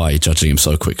 why are you judging him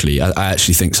so quickly? I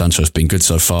actually think Sancho's been good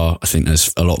so far. I think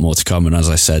there's a lot more to come. And as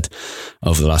I said,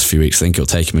 over the last few weeks, I think it'll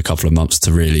take him a couple of months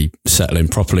to really settle in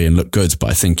properly and look good. But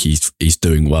I think he's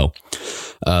doing well.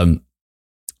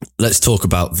 Let's talk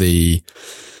about the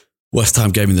West Ham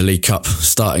game in the League Cup,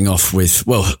 starting off with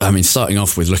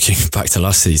looking back to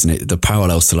last season. The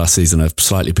parallels to last season are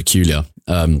slightly peculiar.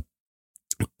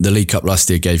 The League Cup last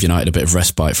year gave United a bit of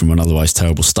respite from an otherwise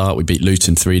terrible start. We beat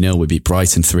Luton 3-0. We beat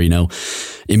Brighton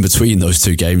 3-0. In between those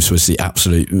two games was the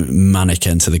absolute manic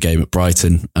end to the game at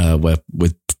Brighton, where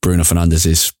with Bruno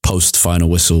Fernandes's post-final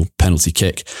whistle penalty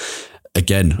kick.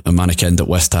 again, a manic end at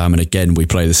West Ham. And again, we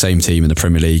play the same team in the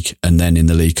Premier League and then in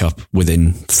the League Cup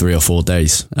within 3 or 4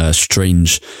 days. A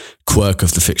strange quirk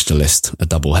of the fixture list, a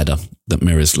double header that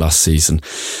mirrors last season.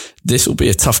 This will be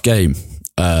a tough game.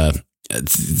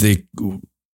 The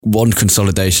one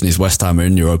consolidation is West Ham are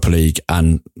in Europa League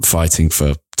and fighting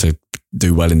to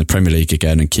do well in the Premier League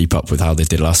again and keep up with how they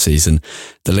did last season.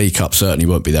 The League Cup certainly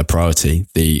won't be their priority.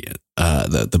 The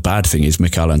bad thing is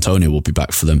Mikel Antonio will be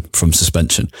back for them from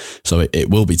suspension. So it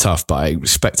will be tough, but I'm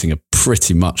expecting a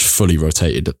pretty much fully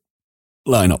rotated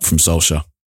lineup from Solskjaer.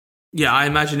 Yeah, I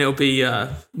imagine it'll be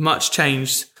much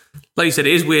changed. Like you said,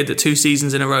 it is weird that 2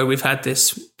 seasons in a row we've had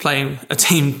this playing a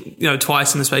team,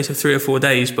 twice in the space of 3 or 4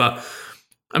 days. But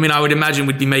I mean, I would imagine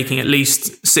we'd be making at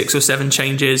least 6 or 7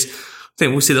 changes. I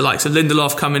think we'll see the likes of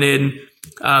Lindelof coming in,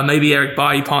 maybe Eric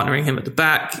Bailly partnering him at the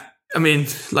back. I mean,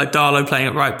 like Darlow playing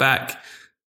at right back.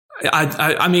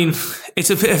 I mean, it's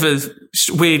a bit of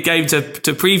a weird game to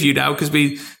preview now because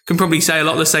we can probably say a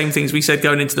lot of the same things we said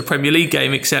going into the Premier League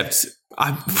game, except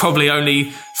probably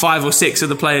only 5 or 6 of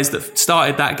the players that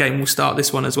started that game will start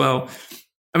this one as well.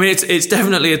 I mean, it's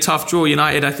definitely a tough draw.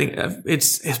 United, I think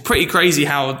it's pretty crazy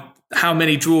how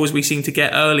many draws we seem to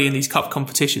get early in these cup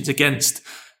competitions against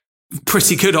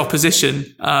pretty good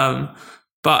opposition.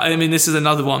 But I mean, this is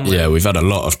another one. Yeah, we've had a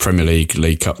lot of Premier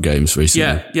League Cup games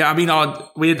recently. Yeah. I mean,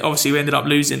 we ended up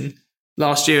losing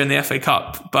last year in the FA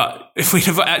Cup. But if we'd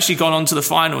have actually gone on to the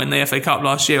final in the FA Cup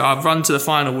last year, our run to the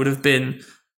final would have been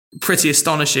pretty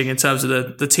astonishing in terms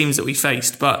of the teams that we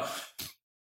faced. But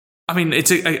I mean,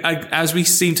 it's as we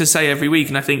seem to say every week,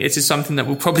 and I think it is something that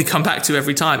we'll probably come back to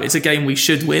every time. It's a game we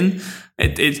should win.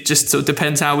 It just sort of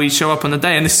depends how we show up on the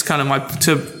day. And this is kind of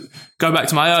to go back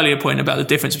to my earlier point about the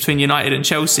difference between United and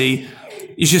Chelsea.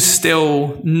 You're just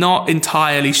still not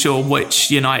entirely sure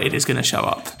which United is going to show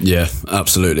up. Yeah,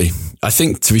 absolutely. I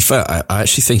think, to be fair, I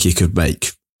actually think he could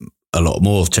make a lot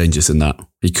more changes than that.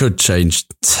 He could change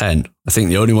 10. I think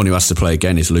the only one who has to play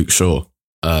again is Luke Shaw,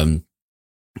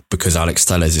 because Alex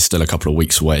Telles is still a couple of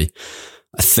weeks away,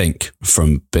 I think,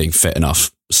 from being fit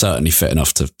enough. Certainly fit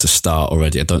enough to start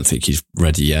already. I don't think he's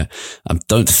ready yet. I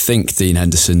don't think Dean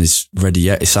Henderson is ready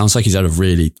yet. It sounds like he's had a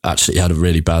really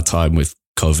bad time with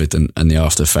COVID and the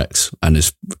after effects and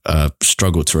has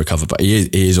struggled to recover. But he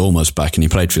is almost back, and he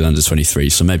played for the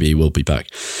under-23, so maybe he will be back.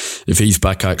 If he's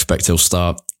back, I expect he'll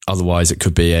start. Otherwise, it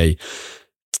could be a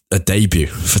debut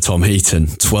for Tom Heaton.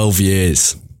 12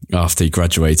 years after he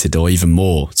graduated, or even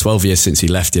more. 12 years since he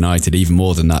left United, even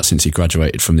more than that since he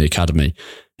graduated from the academy.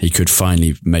 He could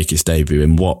finally make his debut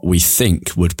in what we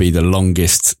think would be the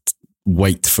longest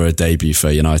wait for a debut for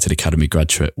a United Academy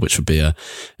graduate, which would be an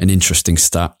interesting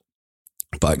stat.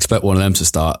 But I expect one of them to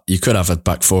start. You could have a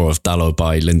back four of Dalot,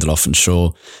 Bailly, Lindelof and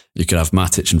Shaw. You could have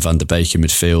Matic and Van der Beek in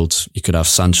midfield. You could have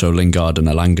Sancho, Lingard and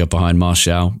Elanga behind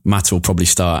Martial. Mata will probably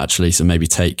start actually, so maybe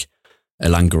take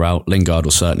Elanga out. Lingard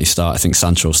will certainly start. I think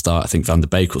Sancho will start. I think Van der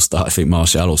Beek will start. I think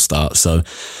Martial will start. So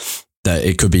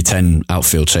it could be 10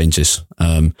 outfield changes.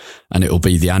 And it will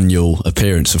be the annual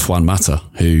appearance of Juan Mata,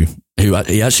 who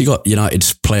he actually got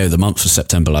United's Player of the Month for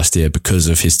September last year because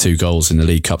of his 2 goals in the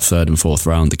League Cup 3rd and 4th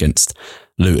round against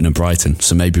Luton and Brighton.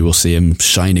 So maybe we'll see him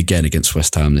shine again against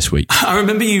West Ham this week. I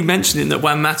remember you mentioning that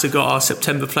Juan Mata got our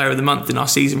September Player of the Month in our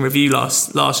season review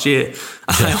last year.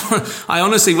 Yeah. I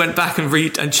honestly went back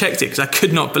and checked it because I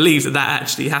could not believe that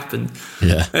actually happened.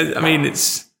 Yeah. I mean,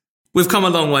 we've come a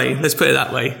long way. Let's put it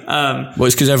that way. Well,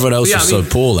 it's because everyone else was so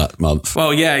poor that month.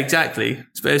 Well, yeah, exactly.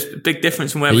 It's a big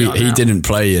difference from where we are now. He didn't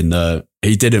play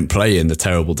in the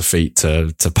terrible defeat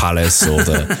to Palace or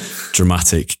the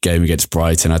dramatic game against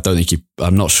Brighton.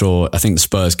 I'm not sure. I think the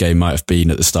Spurs game might have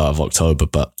been at the start of October,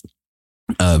 but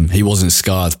he wasn't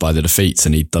scarred by the defeats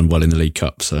and he'd done well in the League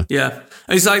Cup. So yeah,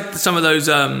 it's like some of those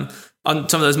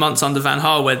months under Van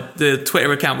Gaal where the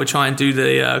Twitter account would try and do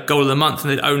the goal of the month and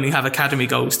they'd only have academy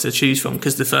goals to choose from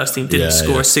because the first team didn't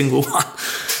score a single one.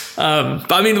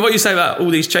 But I mean, what you say about all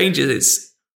these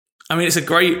changes, it's a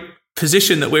great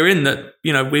position that we're in, that,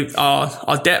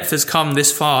 our depth has come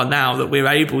this far now that we're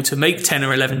able to make 10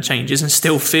 or 11 changes and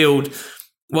still field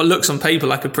what looks on paper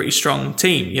like a pretty strong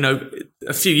team.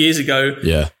 A few years ago,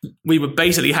 we were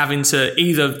basically having to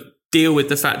either deal with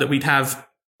the fact that we'd have,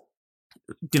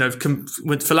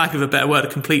 for lack of a better word, a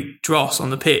complete dross on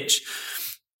the pitch,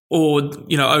 or,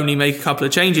 only make a couple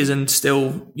of changes and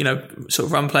still, sort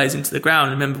of run players into the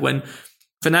ground. I remember when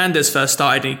Fernandes first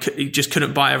started, he just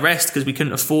couldn't buy a rest because we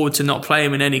couldn't afford to not play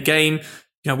him in any game.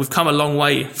 We've come a long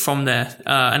way from there.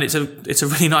 And it's a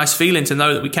really nice feeling to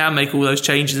know that we can make all those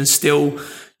changes and still,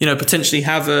 potentially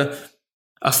have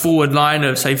a forward line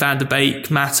of, say, Van der Beek,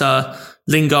 Mata,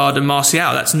 Lingard and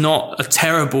Martial. That's not a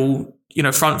terrible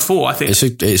front four. I think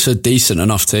it's a decent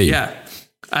enough team. Yeah,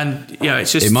 and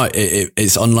it's just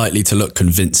it's unlikely to look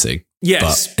convincing.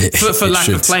 Yes, but for lack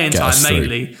of playing time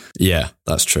mainly. Yeah,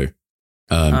 that's true.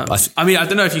 I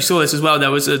don't know if you saw this as well.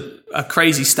 There was a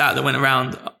crazy stat that went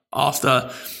around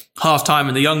after half time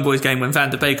in the Young Boys game when Van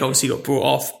der Beek obviously got brought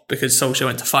off because Solskjaer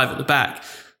went to 5 at the back.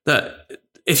 That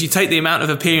if you take the amount of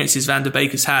appearances Van der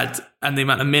Beek has had and the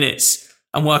amount of minutes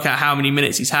and work out how many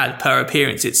minutes he's had per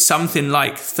appearance, it's something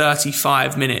like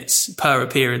 35 minutes per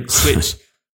appearance, which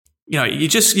you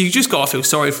just got to feel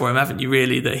sorry for him, haven't you?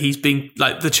 Really, that he's been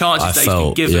like the chances that he's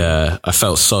been given. Yeah, I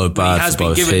felt so bad for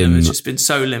both him. It's just been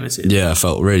so limited. Yeah, I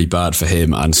felt really bad for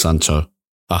him and Sancho.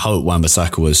 I hope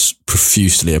Wan-Bissaka was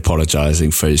profusely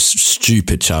apologising for his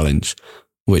stupid challenge,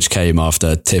 which came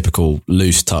after a typical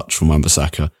loose touch from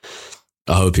Wan-Bissaka.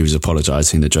 I hope he was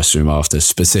apologising in the dressing room after,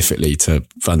 specifically to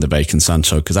Van der Beek and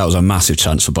Sancho, because that was a massive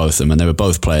chance for both of them, and they were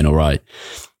both playing all right,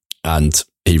 and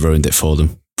he ruined it for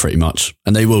them pretty much.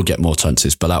 And they will get more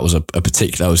chances, but that was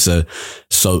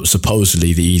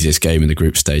supposedly the easiest game in the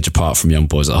group stage, apart from Young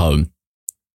Boys at home.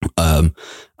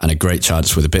 And a great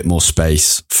chance with a bit more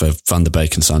space for Van der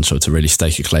Beek and Sancho to really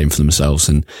stake a claim for themselves,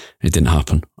 and it didn't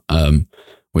happen,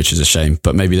 which is a shame.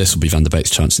 But maybe this will be Van der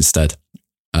Beek's chance instead.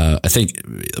 I think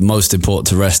most important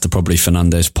to rest are probably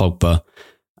Fernandes, Pogba,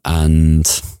 and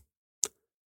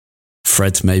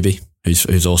Fred, maybe,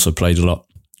 who's also played a lot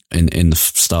in the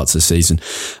starts of the season.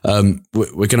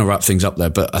 We're going to wrap things up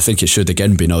there, but I think it should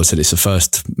again be noted it's the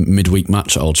first midweek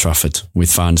match at Old Trafford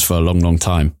with fans for a long, long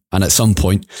time. And at some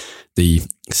point, the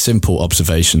simple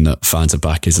observation that fans are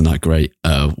back isn't that great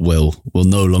will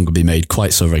no longer be made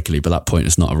quite so regularly, but that point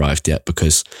has not arrived yet,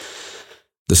 because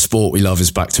the sport we love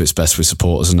is back to its best with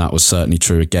supporters, and that was certainly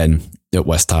true again at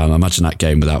West Ham. Imagine that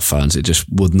game without fans. It just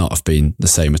would not have been the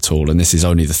same at all. And this is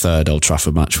only the third Old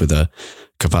Trafford match with a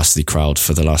capacity crowd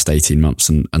for the last 18 months,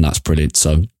 and that's brilliant.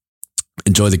 So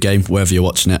enjoy the game, wherever you're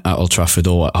watching it, at Old Trafford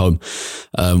or at home.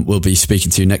 We'll be speaking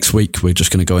to you next week. We're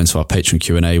just going to go into our Patreon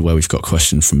Q&A, where we've got a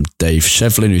question from Dave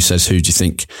Shevlin, who says, who do you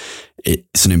think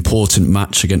it's an important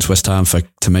match against West Ham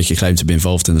to make a claim to be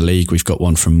involved in the league? We've got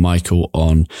one from Michael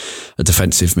on a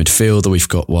defensive midfielder. We've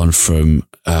got one from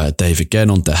Dave again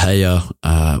on De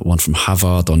Gea, one from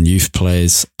Havard on youth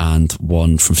players, and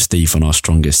one from Steve on our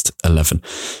strongest 11.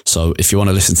 So if you want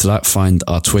to listen to that, find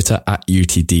our Twitter at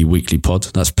UTD Weekly Pod.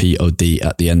 That's POD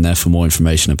at the end there for more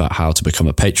information about how to become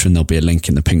a patron. There'll be a link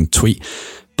in the pinned tweet.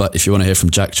 But if you want to hear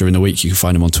from Jack during the week, you can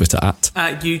find him on Twitter at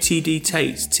UTD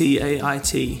Tait,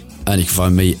 Tait. And you can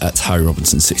find me at Harry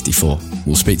Robinson 64.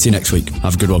 We'll speak to you next week.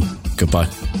 Have a good one. Goodbye.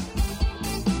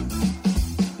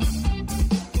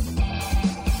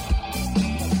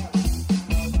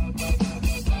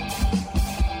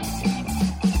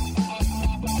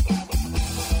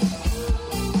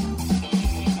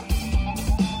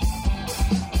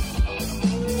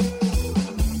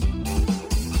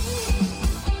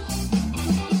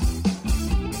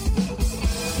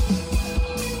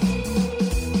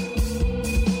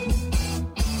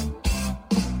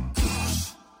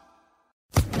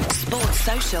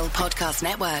 Podcast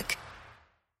Network.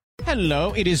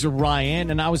 Hello, it is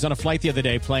Ryan, and I was on a flight the other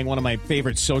day playing one of my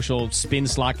favorite social spin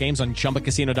slot games on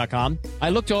ChumbaCasino.com. I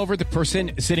looked over at the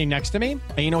person sitting next to me,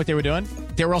 and you know what they were doing?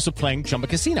 They were also playing Chumba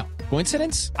Casino.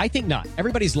 Coincidence? I think not.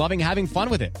 Everybody's loving having fun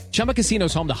with it. Chumba Casino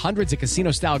is home to hundreds of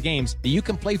casino-style games that you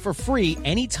can play for free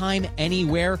anytime,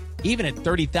 anywhere, even at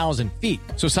 30,000 feet.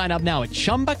 So sign up now at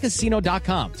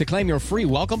ChumbaCasino.com to claim your free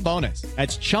welcome bonus.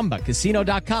 That's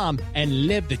ChumbaCasino.com and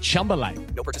live the Chumba life.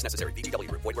 No purchase necessary. VGW.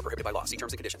 Void where prohibited by law. See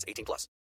terms and conditions. 18+.